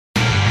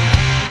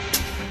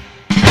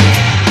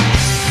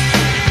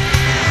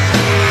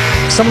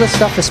some of this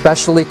stuff is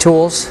specialty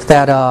tools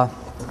that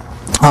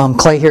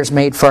Clay here is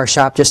made for our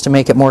shop just to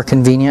make it more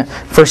convenient.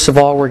 First of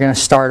all, we're going to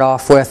start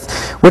off with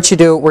what you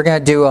do. We're going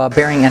to do a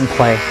bearing end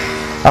play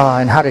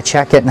and how to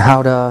check it and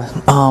how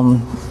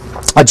to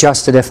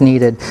adjust it if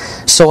needed.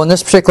 So in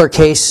this particular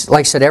case,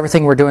 like I said,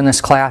 everything we're doing in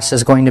this class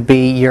is going to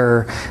be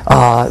your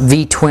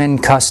V-twin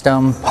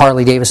custom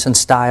Harley Davidson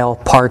style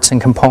parts and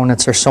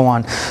components or so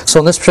on. So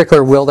in this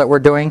particular wheel that we're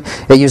doing,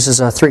 it uses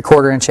a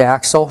 3/4 inch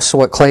axle. So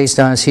what Clay's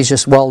done is he's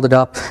just welded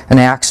up an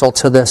axle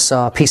to this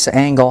piece of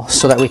angle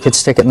so that we could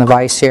stick it in the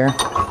vise here.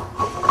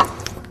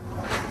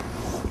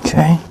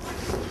 Okay.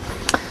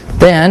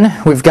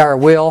 Then we've got our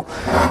wheel.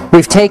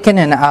 We've taken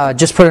and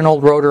just put an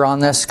old rotor on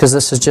this because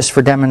this is just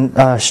for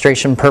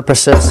demonstration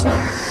purposes.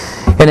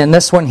 And in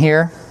this one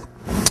here,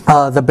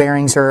 the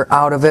bearings are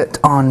out of it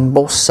on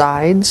both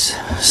sides.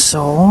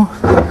 So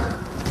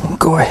we'll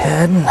go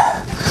ahead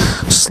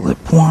and slip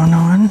one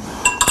on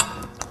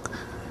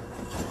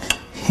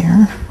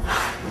here.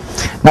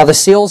 Now the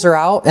seals are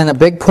out, and the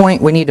big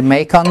point we need to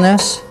make on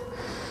this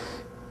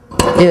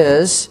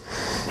is,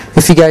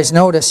 if you guys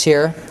notice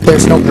here,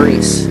 there's no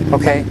grease,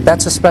 okay?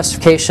 That's a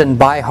specification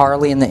by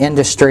Harley in the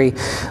industry.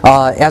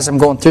 As I'm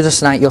going through this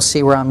tonight, you'll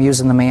see where I'm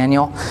using the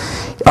manual.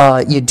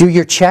 You do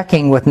your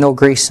checking with no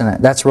grease in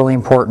it. That's really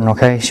important,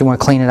 okay? So you want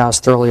to clean it out as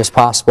thoroughly as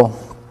possible.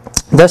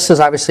 This is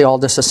obviously all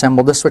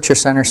disassembled. This is what your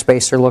center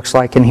spacer looks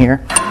like in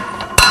here.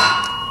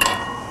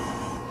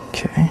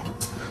 Okay.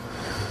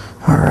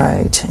 All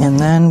right, and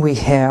then we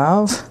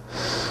have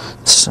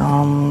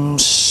some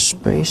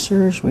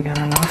spacers. We got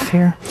enough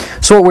here.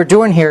 So what we're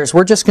doing here is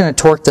we're just going to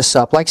torque this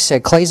up. Like I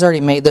said, Clay's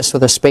already made this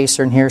with a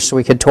spacer in here so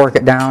we could torque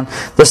it down.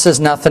 This is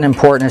nothing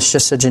important. It's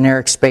just a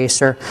generic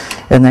spacer.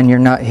 And then your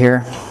nut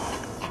here.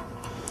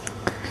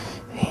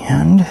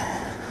 And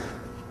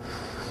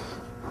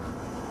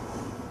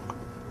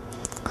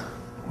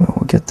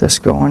we'll get this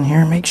going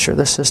here. Make sure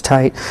this is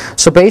tight.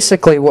 So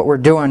basically what we're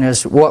doing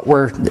is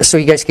so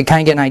you guys can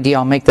kind of get an idea.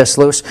 I'll make this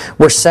loose.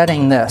 We're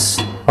setting this,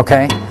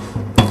 okay?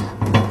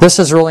 This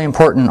is really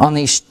important. On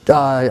these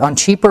on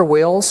cheaper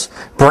wheels,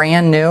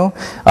 brand new,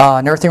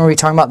 another thing we'll be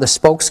talking about, the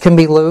spokes can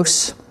be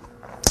loose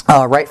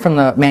right from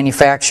the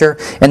manufacturer,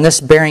 and this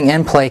bearing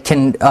end play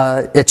can,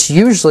 it's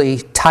usually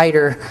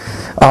tighter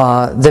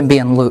than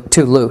being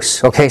too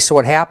loose. Okay, so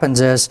what happens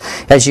is,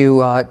 as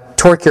you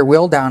torque your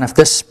wheel down, if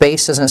this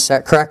space isn't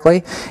set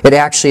correctly, it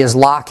actually is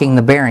locking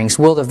the bearings.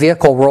 Will the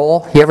vehicle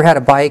roll? You ever had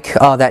a bike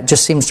that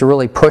just seems to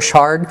really push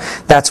hard?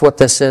 That's what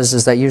this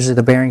is that usually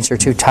the bearings are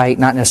too tight,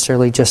 not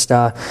necessarily just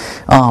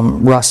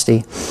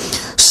rusty.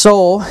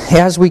 So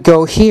as we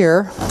go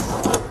here,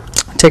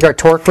 take our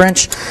torque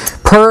wrench.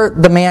 Per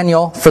the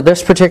manual for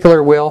this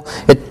particular wheel,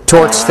 it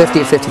torques 50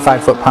 to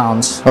 55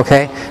 foot-pounds.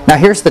 Okay. Now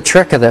here's the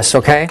trick of this.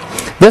 Okay.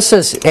 This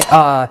is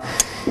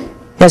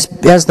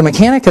as the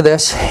mechanic of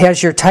this,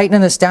 as you're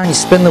tightening this down, you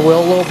spin the wheel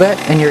a little bit,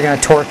 and you're going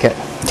to torque it.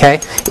 Okay.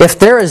 If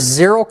there is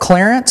zero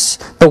clearance,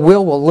 the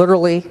wheel will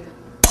literally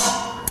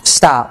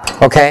stop.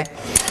 Okay.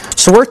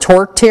 So we're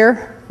torqued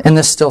here, and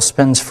this still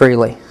spins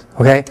freely.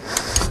 Okay.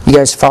 You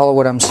guys follow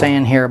what I'm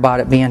saying here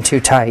about it being too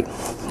tight.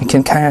 You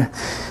can kind of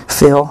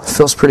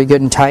feels pretty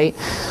good and tight.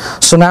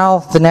 So now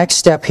the next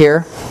step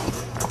here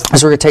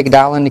is we're going to take a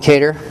dial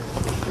indicator.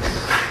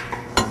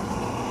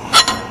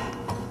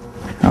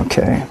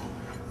 Okay.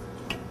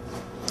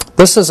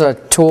 This is a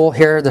tool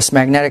here, this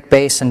magnetic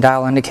base and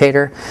dial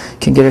indicator. You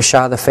can get a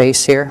shot of the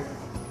face here.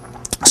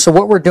 So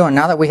what we're doing,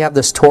 now that we have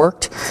this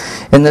torqued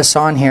and this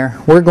on here,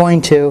 we're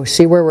going to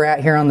see where we're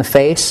at here on the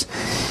face.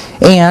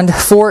 And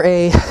for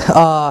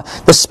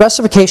the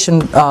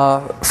specification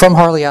from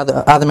Harley out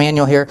of the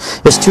manual here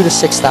is 2 to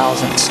 6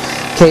 thousandths.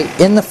 Okay,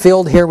 in the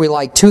field here we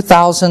like 2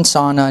 thousandths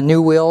on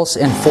new wheels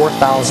and 4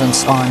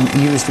 thousandths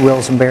on used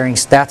wheels and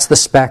bearings. That's the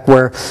spec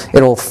where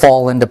it'll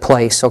fall into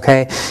place.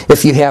 Okay,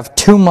 if you have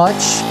too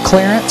much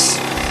clearance,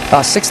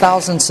 6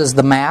 thousandths is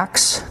the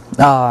max.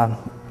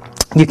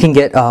 You can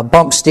get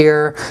bump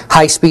steer,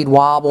 high-speed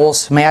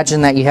wobbles.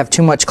 Imagine that you have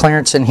too much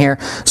clearance in here,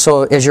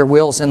 so as your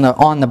wheel's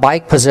on the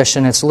bike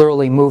position, it's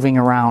literally moving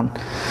around.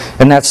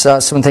 And that's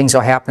some things that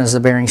will happen as the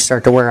bearings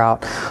start to wear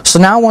out. So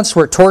now once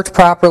we're torqued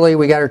properly,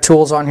 we got our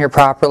tools on here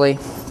properly,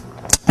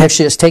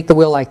 actually just take the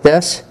wheel like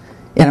this,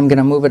 and I'm going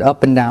to move it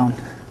up and down.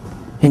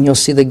 And you'll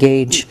see the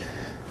gauge.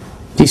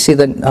 Do you see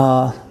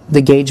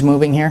the gauge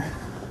moving here?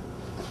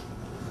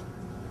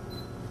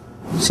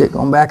 See it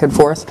going back and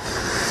forth?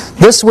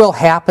 This wheel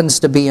happens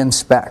to be in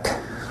spec.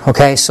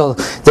 Okay, so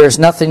there's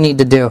nothing you need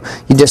to do.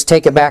 You just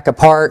take it back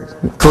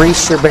apart,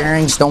 grease your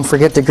bearings, don't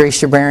forget to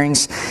grease your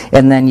bearings,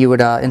 and then you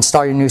would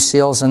install your new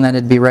seals, and then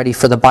it'd be ready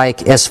for the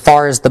bike as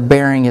far as the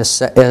bearing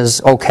is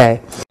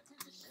okay.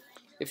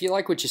 If you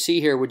like what you see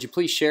here, would you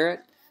please share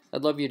it?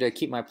 I'd love you to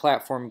keep my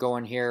platform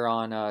going here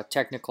on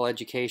technical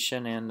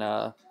education and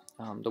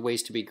the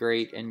ways to be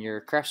great in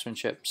your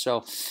craftsmanship.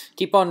 So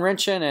keep on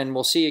wrenching, and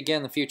we'll see you again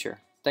in the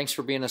future. Thanks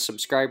for being a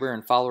subscriber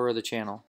and follower of the channel.